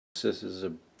This is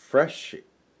a fresh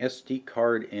SD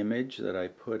card image that I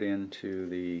put into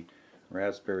the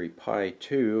Raspberry Pi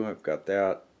 2. I've got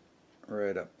that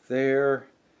right up there.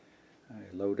 I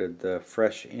loaded the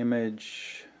fresh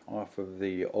image off of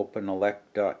the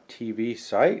OpenELEC.TV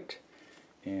site,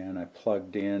 and I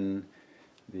plugged in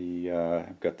the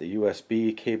I've got the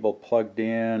USB cable plugged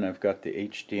in, I've got the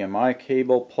HDMI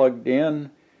cable plugged in,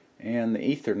 and the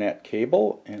Ethernet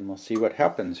cable, and we'll see what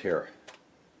happens here.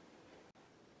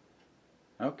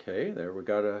 Okay, there we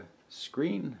got a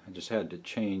screen. I just had to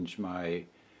change my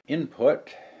input.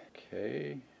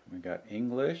 Okay, we got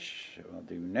English. I'll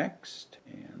do next.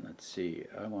 And let's see,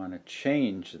 I want to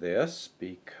change this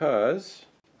because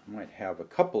I might have a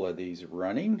couple of these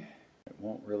running. It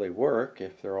won't really work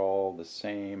if they're all the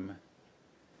same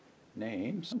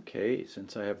names. Okay,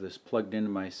 since I have this plugged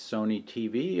into my Sony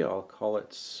TV, I'll call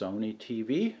it Sony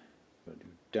TV. I'll do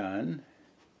done.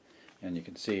 And you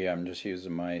can see I'm just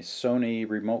using my Sony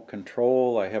remote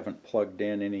control. I haven't plugged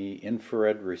in any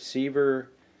infrared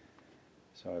receiver.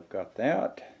 So I've got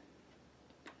that.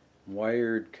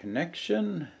 Wired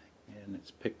connection. And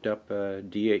it's picked up a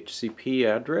DHCP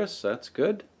address. That's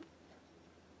good.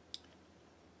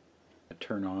 I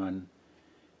turn on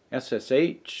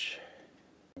SSH.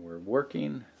 We're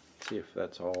working. Let's see if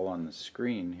that's all on the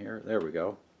screen here. There we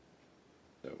go.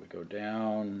 So we go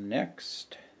down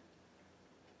next.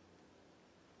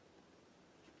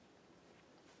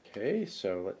 Okay,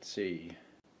 so let's see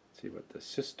what the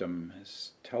system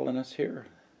is telling us here.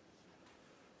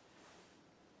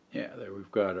 Yeah, there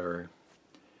we've got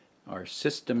our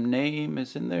system name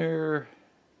is in there.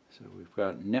 So we've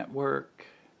got network,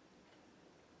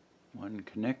 one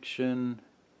connection.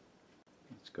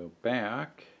 Let's go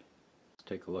back. Let's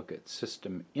take a look at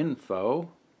system info.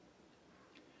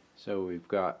 So we've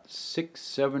got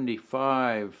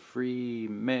 675 free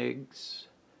megs.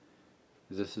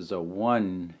 This is a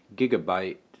 1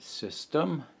 gigabyte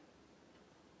system.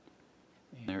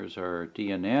 And there's our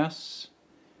DNS.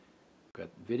 We've got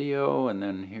video, and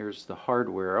then here's the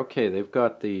hardware. Okay, they've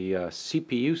got the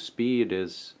CPU speed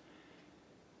is,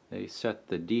 they set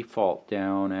the default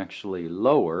down actually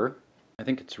lower. I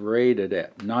think it's rated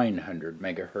at 900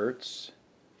 megahertz.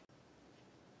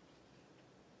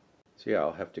 So yeah,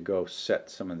 I'll have to go set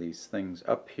some of these things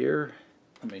up here.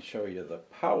 Let me show you the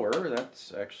power.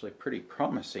 That's actually pretty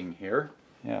promising here.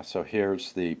 Yeah, so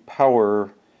here's the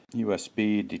power.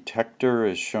 USB detector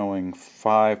is showing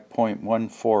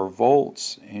 5.14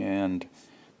 volts and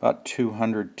about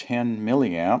 210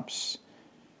 milliamps.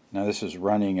 Now this is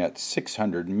running at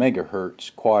 600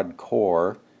 megahertz quad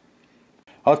core.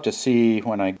 I'll have to see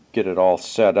when I get it all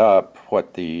set up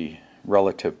what the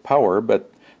relative power,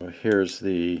 but here's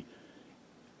the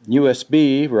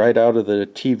USB right out of the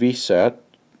TV set.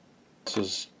 This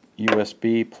is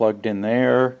USB plugged in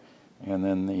there, and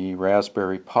then the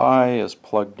Raspberry Pi is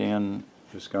plugged in.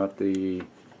 Just got the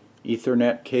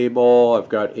Ethernet cable, I've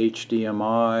got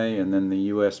HDMI, and then the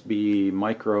USB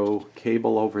micro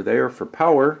cable over there for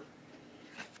power.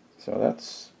 So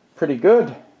that's pretty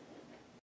good.